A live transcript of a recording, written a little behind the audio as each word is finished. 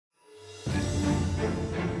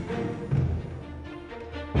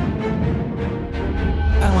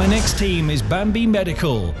My next team is Bambi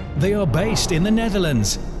Medical. They are based in the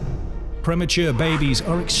Netherlands. Premature babies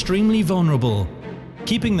are extremely vulnerable.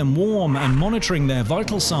 Keeping them warm and monitoring their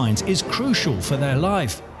vital signs is crucial for their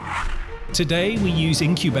life. Today we use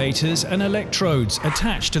incubators and electrodes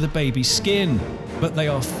attached to the baby's skin, but they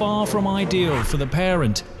are far from ideal for the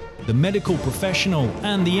parent, the medical professional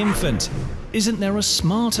and the infant. Isn't there a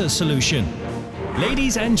smarter solution?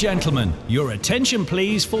 Ladies and gentlemen, your attention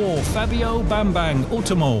please for Fabio, Bambang,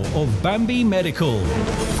 Oetomo of Bambi Medical.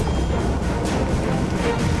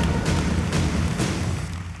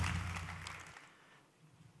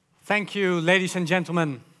 Thank you, ladies and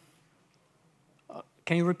gentlemen.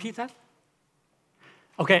 Can you repeat that?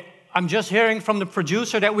 Okay, I'm just hearing from the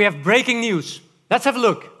producer that we have breaking news. Let's have a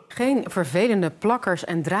look. Geen vervelende plakkers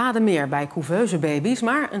en draden meer bij couveusebaby's,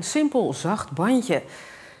 maar een simpel zacht bandje.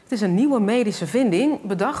 Het is een nieuwe medische vinding,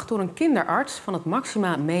 bedacht door een kinderarts van het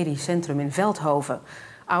Maxima Medisch Centrum in Veldhoven.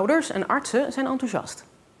 Ouders en artsen zijn enthousiast.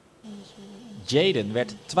 Jaden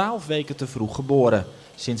werd 12 weken te vroeg geboren.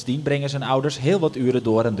 Sindsdien brengen zijn ouders heel wat uren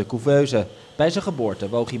door in de couveuse. Bij zijn geboorte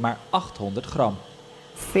woog hij maar 800 gram.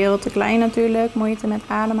 Veel te klein natuurlijk, moeite met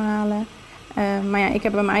ademhalen. Maar ja, ik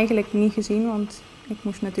heb hem eigenlijk niet gezien, want ik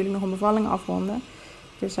moest natuurlijk nog een bevalling afronden.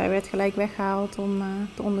 Dus hij werd gelijk weggehaald om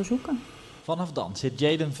te onderzoeken. Vanaf dan zit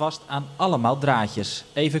Jaden vast aan allemaal draadjes.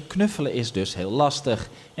 Even knuffelen is dus heel lastig.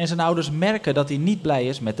 En zijn ouders merken dat hij niet blij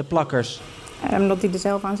is met de plakkers. Omdat hij er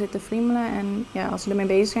zelf aan zit te friemelen. En ja, als ze ermee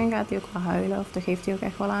bezig zijn, gaat hij ook wel huilen. Of dan geeft hij ook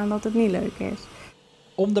echt wel aan dat het niet leuk is.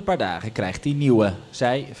 Om de paar dagen krijgt hij nieuwe.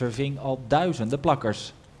 Zij verving al duizenden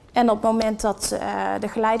plakkers. En op het moment dat de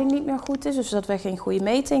geleiding niet meer goed is, dus dat we geen goede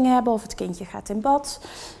meting hebben of het kindje gaat in bad,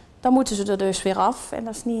 dan moeten ze er dus weer af. En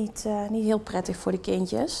dat is niet heel prettig voor de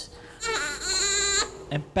kindjes.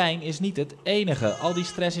 En pijn is niet het enige. Al die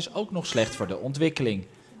stress is ook nog slecht voor de ontwikkeling.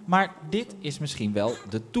 Maar dit is misschien wel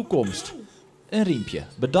de toekomst. Een riempje,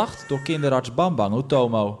 bedacht door kinderarts Bambang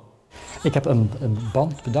Oetomo. Ik heb een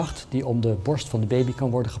band bedacht die om de borst van de baby kan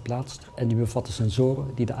worden geplaatst. En die bevat de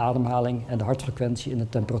sensoren die de ademhaling en de hartfrequentie en de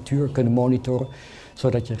temperatuur kunnen monitoren.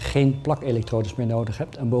 Zodat je geen plakelektrodes meer nodig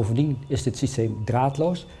hebt. En bovendien is dit systeem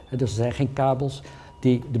draadloos. Dus er zijn geen kabels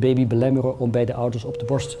die de baby belemmeren om bij de ouders op de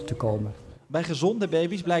borst te komen. Bij gezonde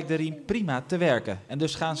baby's blijkt de riem prima te werken. En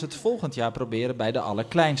dus gaan ze het volgend jaar proberen bij de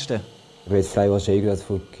allerkleinste. Ik weet vrijwel zeker dat het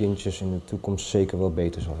voor kindjes in de toekomst zeker wel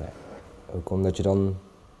beter zal zijn. Ook omdat je dan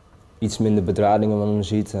iets minder bedradingen van hem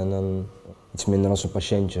ziet en dan iets minder als een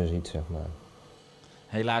patiëntje ziet, zeg maar.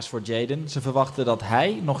 Helaas voor Jaden, ze verwachten dat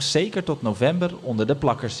hij nog zeker tot november onder de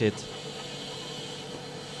plakkers zit.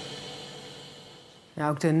 Ja,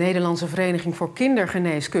 ook de Nederlandse Vereniging voor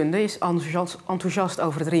Kindergeneeskunde is enthousiast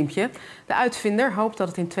over het riempje. De uitvinder hoopt dat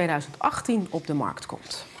het in 2018 op de markt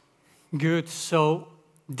komt. Good, so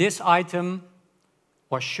this item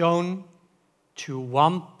was shown to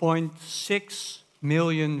 1.6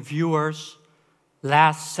 million viewers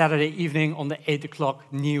last Saturday evening on the 8 o'clock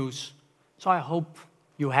news. So I hope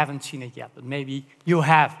you haven't seen it yet, but maybe you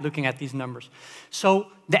have, looking at these numbers. So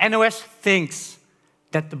the NOS thinks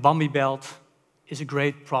that the Bambi belt is a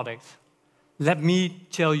great product. Let me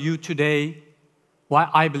tell you today why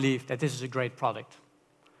I believe that this is a great product.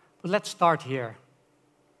 But let's start here.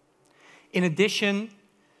 In addition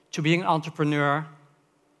to being an entrepreneur,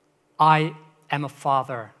 I am a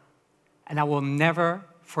father. And I will never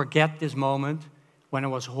forget this moment when I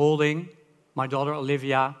was holding my daughter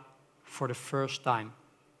Olivia for the first time.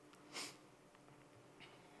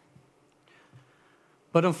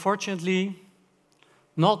 But unfortunately,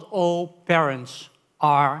 not all parents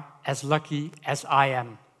are as lucky as I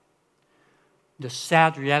am. The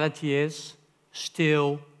sad reality is,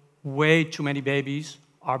 still way too many babies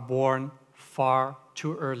are born far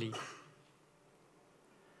too early.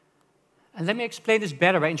 And let me explain this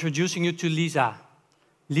better by introducing you to Lisa.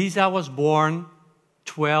 Lisa was born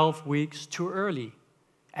 12 weeks too early.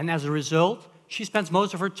 And as a result, she spends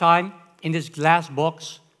most of her time in this glass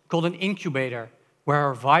box called an incubator, where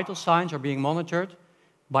her vital signs are being monitored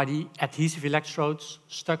by the adhesive electrodes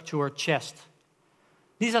stuck to her chest.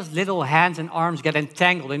 Lisa's little hands and arms get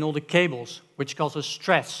entangled in all the cables, which causes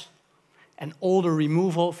stress. And all the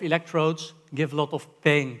removal of electrodes give a lot of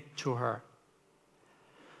pain to her.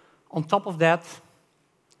 On top of that,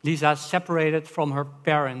 Lisa is separated from her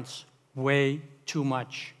parents way too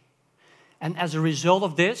much. And as a result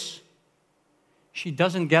of this, she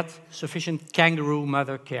doesn't get sufficient kangaroo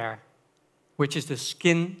mother care, which is the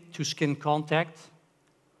skin-to-skin contact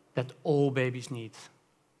that all babies need.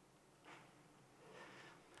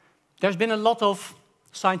 There's been a lot of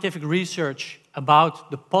scientific research about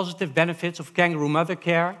the positive benefits of kangaroo mother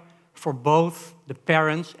care for both the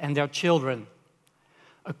parents and their children.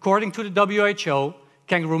 According to the WHO,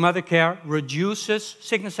 kangaroo mother care reduces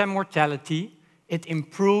sickness and mortality, it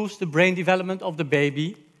improves the brain development of the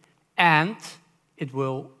baby, and it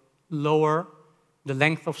will lower the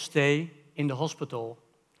length of stay in the hospital.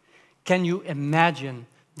 Can you imagine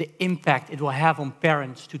the impact it will have on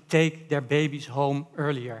parents to take their babies home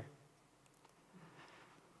earlier?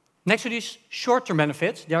 Next to these short-term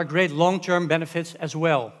benefits, there are great long-term benefits as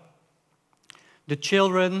well. The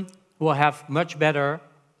children will have much better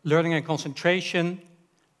learning and concentration,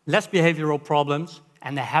 less behavioral problems,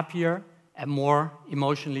 and a happier and more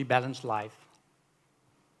emotionally balanced life.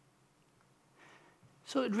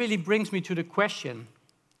 So it really brings me to the question,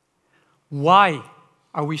 why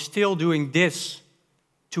are we still doing this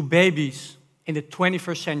to babies in the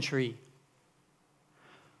 21st century?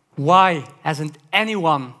 Why hasn't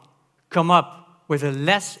anyone come up with a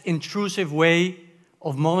less intrusive way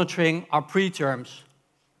of monitoring our preterms?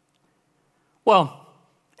 Well,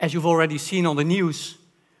 as you've already seen on the news,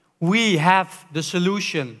 we have the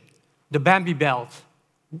solution, the Bambi belt,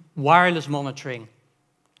 wireless monitoring.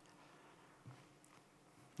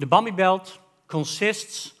 The Bambi belt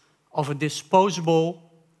consists of a disposable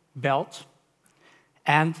belt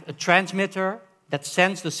and a transmitter that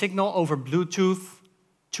sends the signal over Bluetooth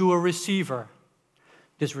to a receiver.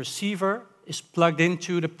 This receiver is plugged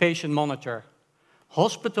into the patient monitor.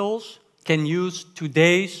 Hospitals can use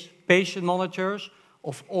today's patient monitors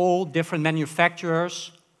of all different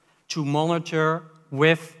manufacturers to monitor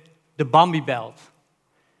with the Bambi belt.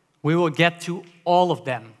 We will get to all of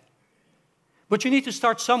them. But you need to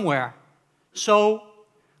start somewhere. So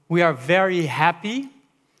we are very happy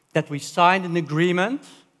that we signed an agreement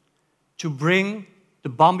to bring the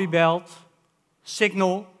Bambi belt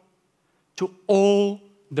signal to all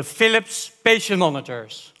the Philips patient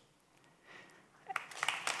monitors.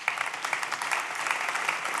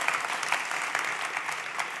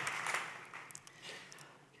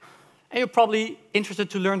 And you're probably interested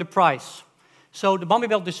to learn the price. So the Bambi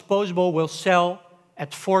belt disposable will sell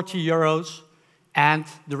at 40 euros, and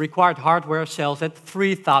the required hardware sells at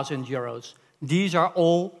 3,000 euros. These are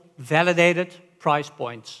all validated price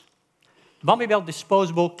points. The Bambi belt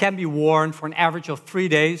disposable can be worn for an average of 3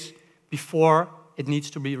 days before it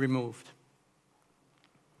needs to be removed.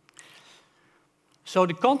 So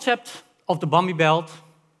the concept of the Bambi belt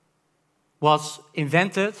was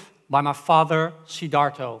invented by my father,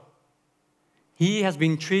 Siddhartho. He has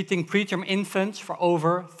been treating preterm infants for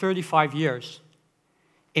over 35 years.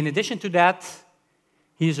 In addition to that,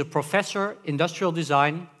 he is a professor in industrial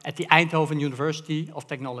design at the Eindhoven University of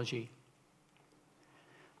Technology.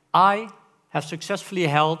 I have successfully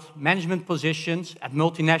held management positions at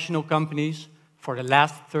multinational companies for the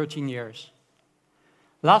last 13 years.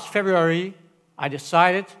 Last February, I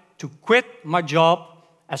decided to quit my job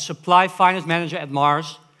as supply finance manager at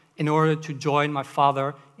Mars in order to join my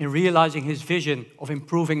father in realizing his vision of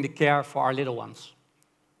improving the care for our little ones.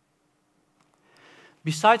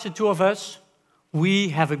 Besides the two of us, we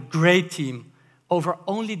have a great team. Over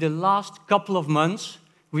only the last couple of months,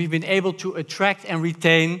 we've been able to attract and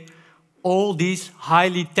retain all these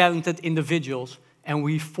highly talented individuals, and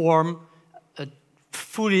we form a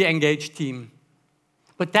fully engaged team.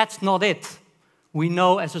 But that's not it. We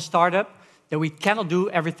know as a startup that we cannot do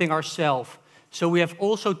everything ourselves. So we have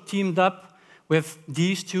also teamed up with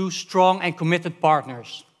these two strong and committed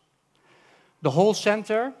partners. The Whole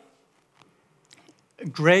Center, a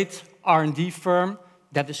great R&D firm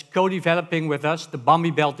that is co-developing with us the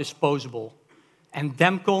Bambi belt disposable. And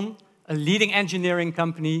Demcon, a leading engineering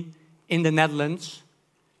company in the Netherlands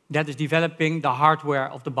that is developing the hardware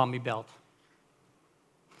of the Bambi belt.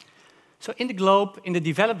 So in the globe, in the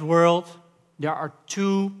developed world, there are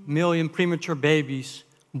 2 million premature babies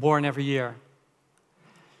born every year.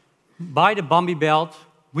 By the Bambi belt,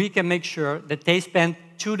 we can make sure that they spend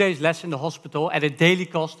 2 days less in the hospital at a daily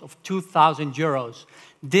cost of 2,000 euros.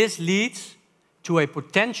 This leads to a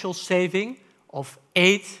potential saving of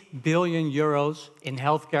 8 billion euros in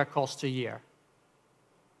healthcare costs a year.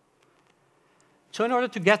 So in order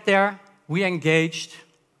to get there, we engaged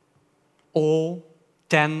all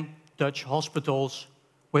 10 Dutch hospitals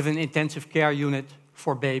with an intensive care unit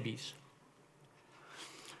for babies.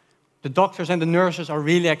 The doctors and the nurses are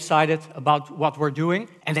really excited about what we're doing,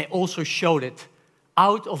 and they also showed it.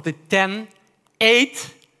 Out of the 10,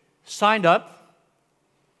 8 signed up.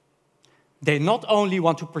 They not only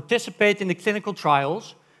want to participate in the clinical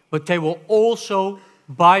trials, but they will also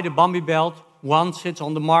buy the Bambi belt once it's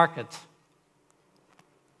on the market.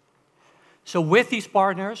 So with these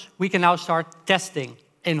partners, we can now start testing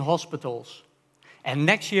in hospitals. And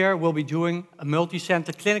next year, we'll be doing a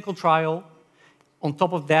multi-center clinical trial On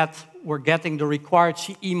top of that, we're getting the required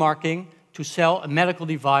CE marking to sell a medical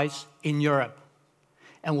device in Europe.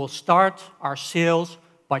 And we'll start our sales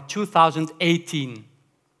by 2018.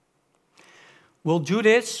 We'll do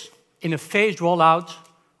this in a phased rollout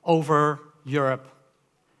over Europe.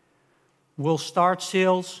 We'll start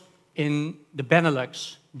sales in the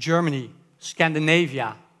Benelux, Germany,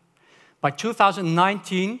 Scandinavia. By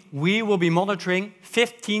 2019, we will be monitoring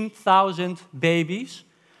 15,000 babies,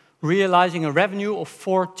 realizing a revenue of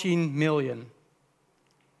 14 million.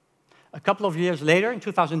 A couple of years later, in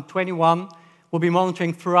 2021, we'll be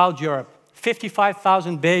monitoring throughout Europe,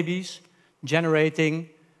 55,000 babies, generating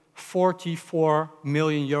 44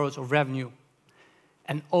 million euros of revenue.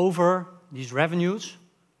 And over these revenues,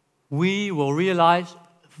 we will realize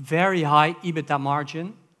a very high EBITDA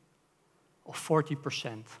margin of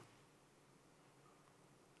 40%.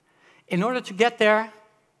 In order to get there,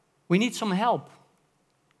 we need some help.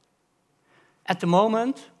 At the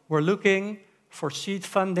moment, we're looking for seed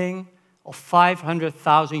funding of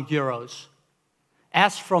 500,000 euros.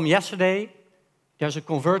 As from yesterday, there's a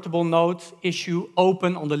convertible note issue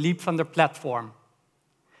open on the Leapfunder platform.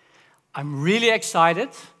 I'm really excited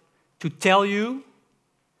to tell you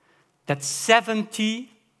that 70%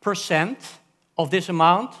 of this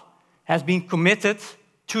amount has been committed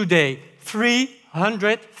today,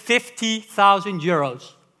 350,000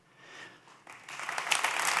 euros.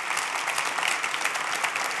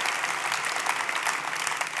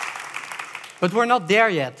 But we're not there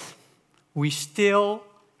yet. We still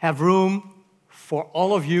have room for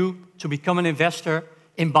all of you to become an investor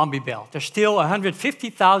in Bambi-Belt. There's still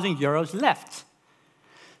 150,000 euros left.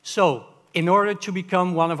 So, in order to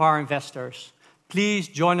become one of our investors, please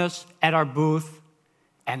join us at our booth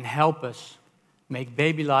and help us make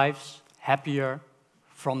baby lives happier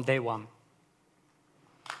from day one.